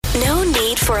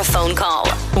for a phone call.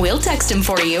 We'll text him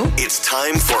for you. It's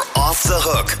time for Off the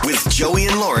Hook with Joey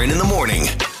and Lauren in the morning.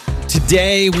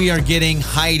 Today we are getting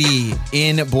Heidi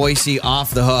in Boise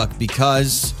off the hook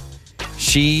because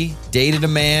she dated a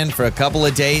man for a couple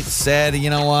of dates, said, you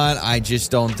know what, I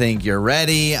just don't think you're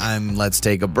ready. Let's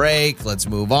take a break. Let's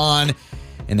move on.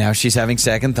 And now she's having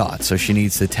second thoughts, so she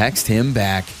needs to text him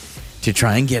back to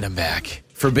try and get him back.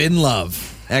 Forbidden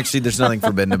love. Actually, there's nothing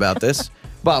forbidden about this,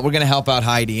 but we're going to help out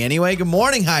Heidi anyway. Good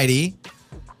morning, Heidi.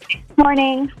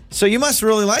 Morning. So you must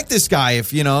really like this guy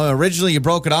if, originally you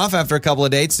broke it off after a couple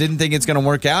of dates, didn't think it's going to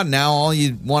work out, and now all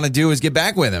you want to do is get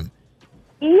back with him.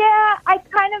 Yeah,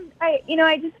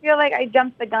 I just feel like I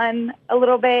jumped the gun a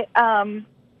little bit. The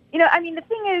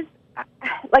thing is,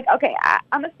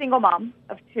 I'm a single mom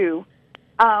of two,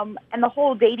 and the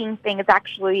whole dating thing is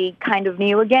actually kind of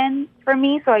new again for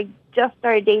me. So I just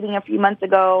started dating a few months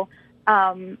ago.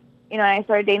 I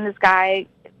started dating this guy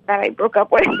that I broke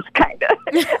up with, kind of.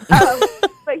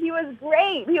 But he was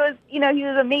great. He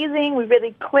was amazing. We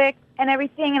really clicked and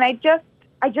everything. And I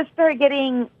just started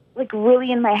getting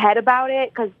really in my head about it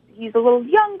because he's a little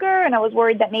younger, and I was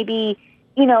worried that maybe,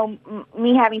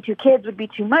 me having two kids would be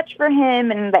too much for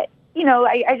him, and that,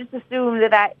 I just assumed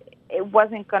that it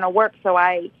wasn't going to work. So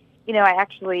I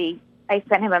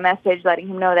sent him a message letting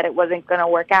him know that it wasn't going to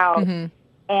work out.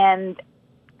 Mm-hmm. And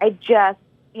I just,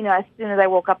 as soon as I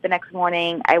woke up the next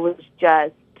morning, I was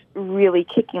just really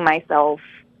kicking myself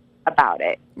about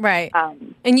it. Right.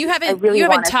 And you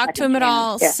haven't talked to him at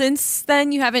all since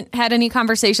then? You haven't had any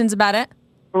conversations about it?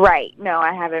 Right. No,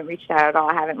 I haven't reached out at all.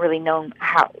 I haven't really known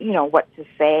how, what to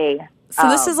say. So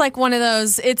this is like one of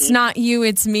those it's not you,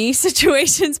 it's me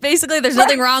situations. Basically, there's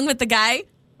nothing wrong with the guy.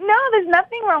 No, there's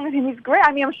nothing wrong with him. He's great.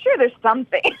 I mean, I'm sure there's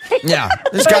something. Yeah,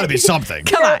 there's got to be something.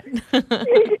 Come on.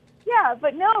 Yeah,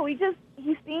 but no, he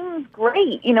seems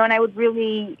great, and I would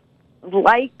really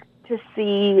like to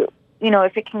see,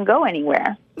 if it can go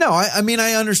anywhere. No,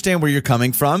 I understand where you're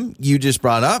coming from. You just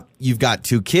brought up, you've got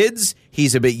two kids.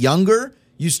 He's a bit younger.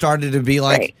 You started to be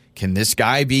like, right. Can this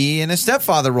guy be in a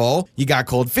stepfather role? You got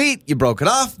cold feet. You broke it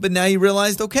off, but now you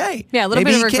realized, okay. Yeah, a little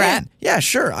bit of regret. Yeah,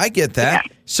 sure. I get that.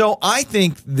 Yeah. So I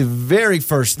think the very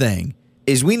first thing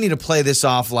is we need to play this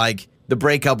off like the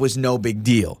breakup was no big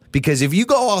deal. Because if you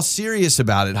go all serious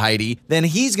about it, Heidi, then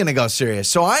he's going to go serious.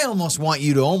 So I almost want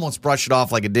you to almost brush it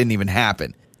off like it didn't even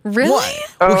happen. Really?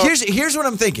 What? Well, here's what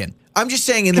I'm thinking. I'm just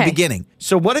saying in the beginning.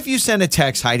 So what if you send a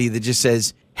text, Heidi, that just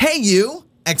says, "Hey, you!" !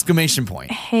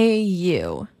 Hey,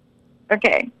 you.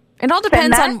 Okay. It all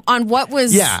depends on what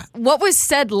was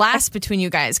said last between you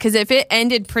guys. Because if it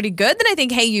ended pretty good, then I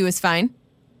think "Hey, you" is fine.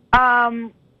 All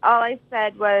I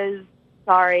said was,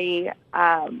 sorry,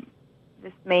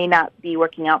 this may not be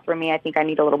working out for me. I think I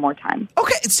need a little more time.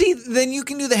 Okay, see, then you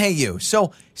can do the "Hey, you."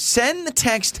 So send the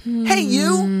text, "Hey,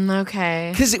 you." Okay.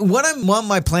 Because what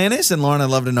my plan is, and Lauren, I'd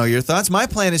love to know your thoughts. My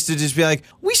plan is to just be like,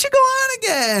 we should go on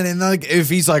again. And if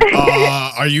he's like,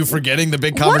 are you forgetting the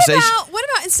big conversation? What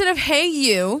about instead of "Hey,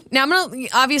 you"? Now, I'm going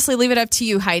to obviously leave it up to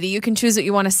you, Heidi. You can choose what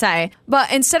you want to say.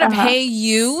 But instead of "Hey,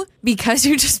 you," because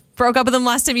you just broke up with him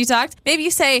last time you talked, maybe you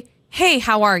say, "Hey,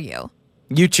 how are you?"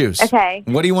 You choose. Okay.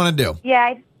 What do you want to do?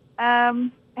 Yeah, I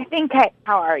think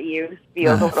 "How are you"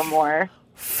 feels a little more.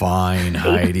 Fine,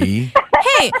 Heidi.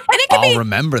 Hey, and it could I'll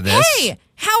remember this. Hey,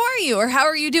 how are you? Or how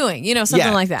are you doing?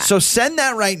 Something like that. So send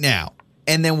that right now.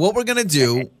 And then what we're going to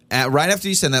do, right after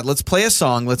you send that, let's play a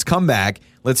song. Let's come back.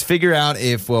 Let's figure out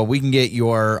if we can get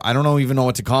I don't even know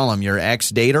what to call him, your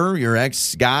ex-dater, your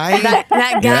ex-guy?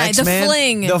 That guy, the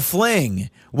fling. The fling.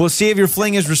 We'll see if your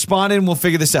fling has responded, and we'll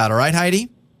figure this out. All right, Heidi?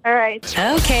 All right.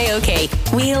 Okay.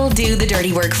 We'll do the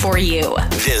dirty work for you.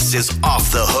 This is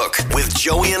Off the Hook with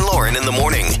Joey and Lauren in the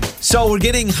morning. So we're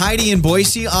getting Heidi in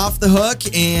Boise off the hook,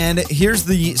 and here's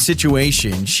the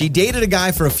situation. She dated a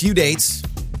guy for a few dates.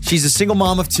 She's a single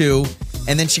mom of two,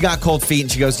 and then she got cold feet,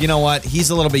 and she goes, you know what? He's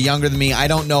a little bit younger than me. I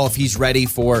don't know if he's ready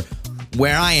for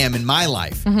where I am in my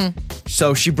life. Mm-hmm.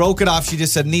 So she broke it off. She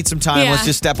just said, need some time. Let's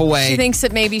just step away. She thinks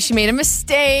that maybe she made a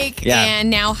mistake. Yeah. And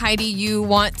now, Heidi, you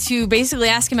want to basically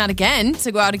ask him out again,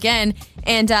 to go out again.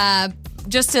 And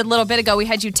just a little bit ago, we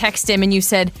had you text him and you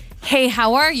said, "Hey,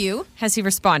 how are you?" Has he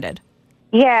responded?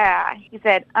 Yeah. He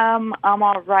said, I'm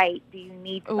all right. Do you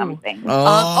need something?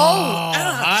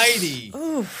 Heidi.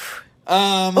 Oof.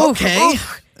 Okay.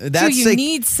 Do you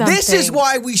need something? This is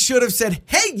why we should have said,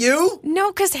 "Hey, you."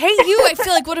 No, because "Hey, you," I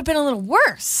feel like would have been a little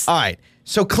worse. All right.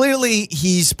 So clearly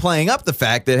he's playing up the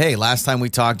fact that, hey, last time we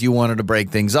talked, you wanted to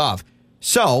break things off.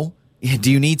 So,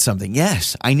 do you need something?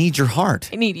 Yes, I need your heart.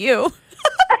 I need you.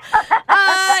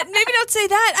 Maybe don't say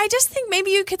that. I just think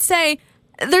maybe you could say,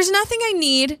 "There's nothing I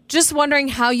need. Just wondering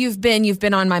how you've been. You've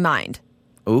been on my mind."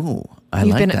 Ooh, I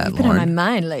You've like been, that, you've been on my Lauren.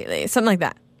 mind lately. Something like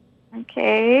that.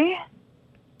 Okay.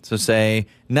 So say,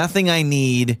 nothing I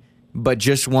need, but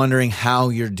just wondering how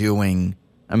you're doing.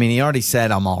 I mean, he already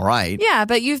said I'm all right. Yeah,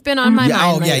 but you've been on my Yeah,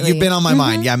 mind oh, yeah, lately. you've been on my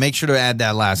mind. Yeah, make sure to add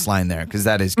that last line there because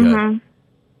that is good.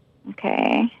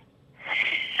 Okay.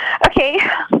 Okay.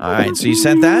 All right, so you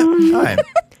sent that?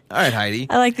 All right, Heidi.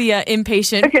 I like the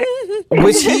impatient.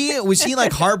 Was he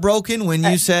like heartbroken when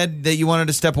you said that you wanted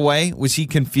to step away? Was he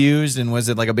confused and was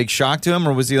it like a big shock to him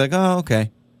or was he like, "Oh,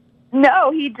 okay."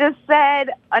 No, he just said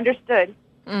understood.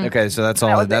 Okay, so that's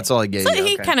all he gave So you.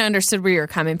 he Okay. kind of understood where you're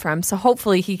coming from. So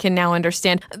hopefully he can now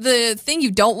understand. The thing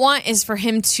you don't want is for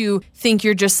him to think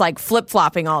you're just like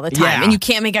flip-flopping all the time Yeah. and you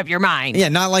can't make up your mind. Yeah,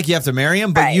 not like you have to marry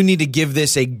him, but Right. you need to give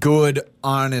this a good,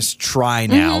 honest try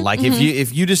now. Like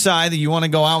if you decide that you want to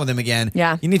go out with him again,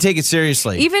 Yeah. you need to take it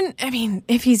seriously. Even, I mean,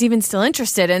 if he's even still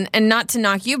interested and not to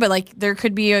knock you, but like there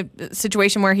could be a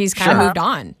situation where he's kind of Sure. moved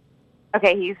on.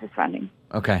 Okay, he's responding.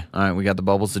 Okay, all right, we got the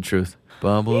bubbles of truth.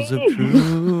 Bubbles of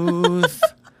truth.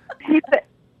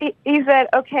 He said,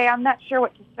 okay, I'm not sure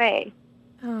what to say.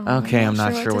 Okay, I'm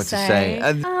not sure what to say.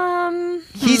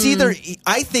 He's either,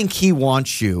 I think he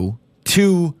wants you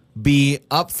to be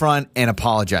upfront and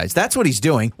apologize. That's what he's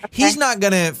doing. He's not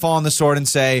going to fall on the sword and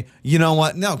say, you know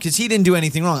what? No, because he didn't do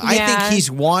anything wrong. I think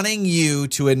he's wanting you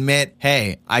to admit,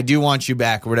 hey, I do want you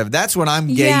back or whatever. That's what I'm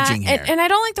gauging here. And I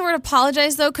don't like the word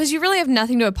apologize, though, because you really have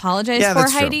nothing to apologize for,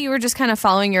 that's Heidi. true. You were just kind of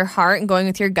following your heart and going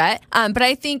with your gut. But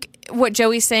I think what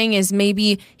Joey's saying is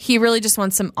maybe he really just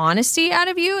wants some honesty out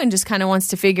of you and just kind of wants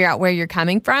to figure out where you're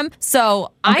coming from.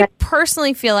 So I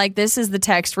personally feel like this is the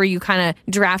text where you kind of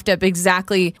draft up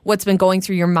exactly what's been going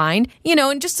through your mind,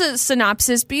 and just a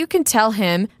synopsis, but you can tell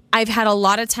him, I've had a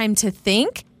lot of time to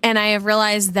think and I have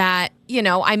realized that,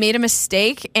 I made a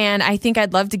mistake and I think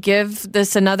I'd love to give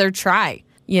this another try.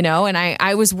 And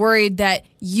I was worried that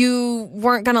you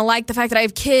weren't going to like the fact that I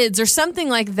have kids or something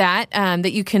like that,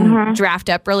 that you can draft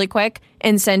up really quick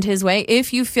and send his way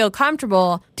if you feel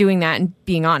comfortable doing that and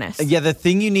being honest. Yeah, the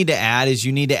thing you need to add is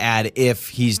if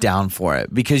he's down for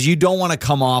it because you don't want to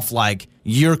come off like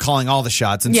you're calling all the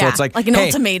shots. And so it's like an hey,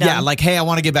 ultimatum. Yeah, like, hey, I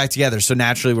want to get back together. So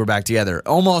naturally we're back together.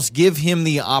 Almost give him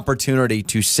the opportunity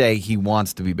to say he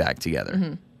wants to be back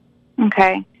together.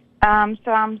 Okay.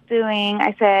 So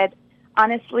I said,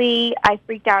 honestly, I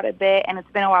freaked out a bit, and it's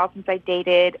been a while since I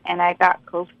dated, and I got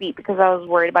cold feet because I was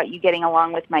worried about you getting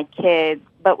along with my kids,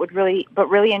 but really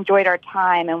enjoyed our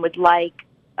time and would like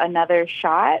another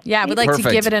shot. Yeah, we'd like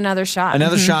to give it another shot.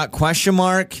 Another shot, question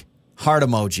mark, heart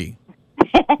emoji.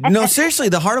 No, seriously,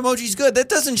 the heart emoji's good. That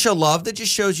doesn't show love. That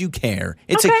just shows you care.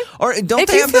 It's Okay. or don't If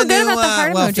they you have feel the good new? about the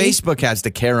heart emoji. Facebook has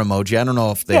the care emoji. I don't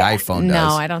know if the iPhone does. No,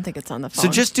 I don't think it's on the phone. So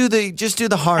just do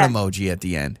the heart emoji at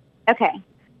the end. Okay.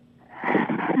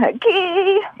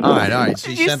 Okay. All right. So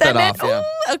you Did you sent send that it? off. Yeah.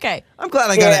 Ooh, okay. I'm glad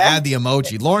I got to add the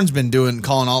emoji. Lauren's been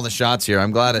calling all the shots here.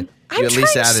 I'm glad you I'm at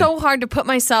least trying added. so hard to put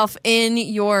myself in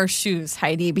your shoes,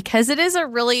 Heidi, because it is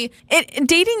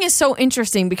dating is so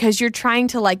interesting because you're trying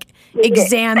to like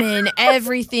examine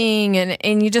everything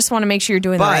and you just want to make sure you're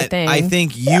doing the right But thing. I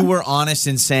think you were honest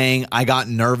in saying, I got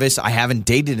nervous. I haven't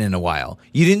dated in a while.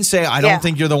 You didn't say, I don't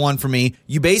think you're the one for me.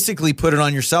 You basically put it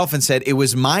on yourself and said, it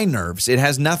was my nerves. It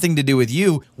has nothing to do with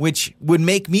you, which would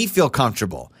make me feel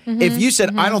comfortable. If you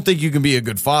said, I don't think you can be a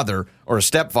good father or a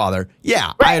stepfather,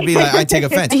 I'd be like, I'd take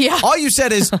offense. All you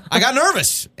said is, I got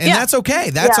nervous. And that's okay.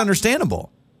 That's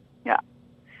understandable. Yeah.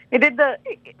 He did the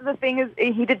thing is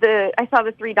he did I saw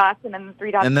the 3 dots and then the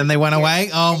 3 dots. And then they went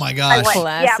away? Oh, my gosh.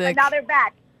 Classic. Yeah, but now they're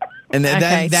back. And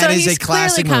Okay, that so is he's a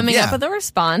classic clearly coming move. up with a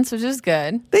response, which is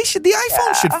good. The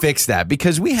iPhone should fix that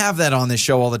because we have that on this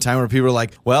show all the time where people are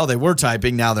like, well, they were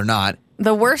typing, now they're not.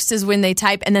 The worst is when they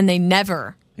type and then they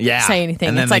never say anything.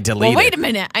 And then it's they like, delete well, wait it. a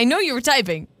minute. I know you were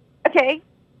typing. Okay.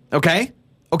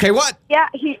 Okay, what? Yeah,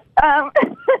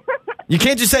 You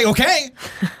can't just say, okay.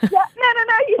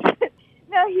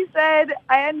 He said,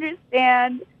 I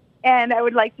understand, and I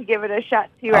would like to give it a shot,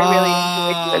 too. I really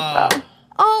enjoyed you as well.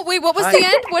 Oh, wait, what was the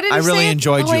end? What did I you really say?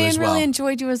 enjoyed you as I well. really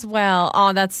enjoyed you as well.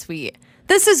 Oh, that's sweet.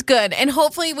 This is good. And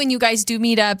hopefully when you guys do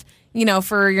meet up,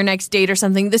 for your next date or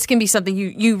something, this can be something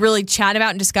you really chat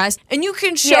about and discuss. And you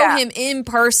can show him in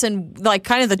person, like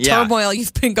kind of the turmoil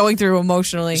you've been going through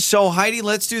emotionally. So, Heidi,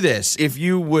 let's do this. If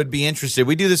you would be interested,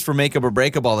 we do this for makeup or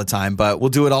breakup all the time, but we'll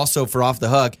do it also for Off the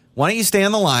Hook. Why don't you stay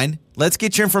on the line? Let's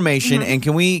get your information, and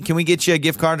can we get you a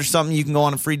gift card or something? You can go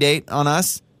on a free date on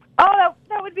us? Oh,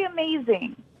 that would be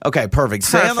amazing. Okay, perfect.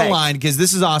 Stay on the line because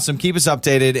this is awesome. Keep us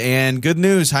updated. And good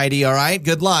news, Heidi, all right?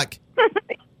 Good luck.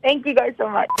 Thank you guys so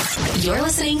much. You're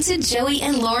listening to Joey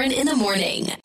and Lauren in the morning.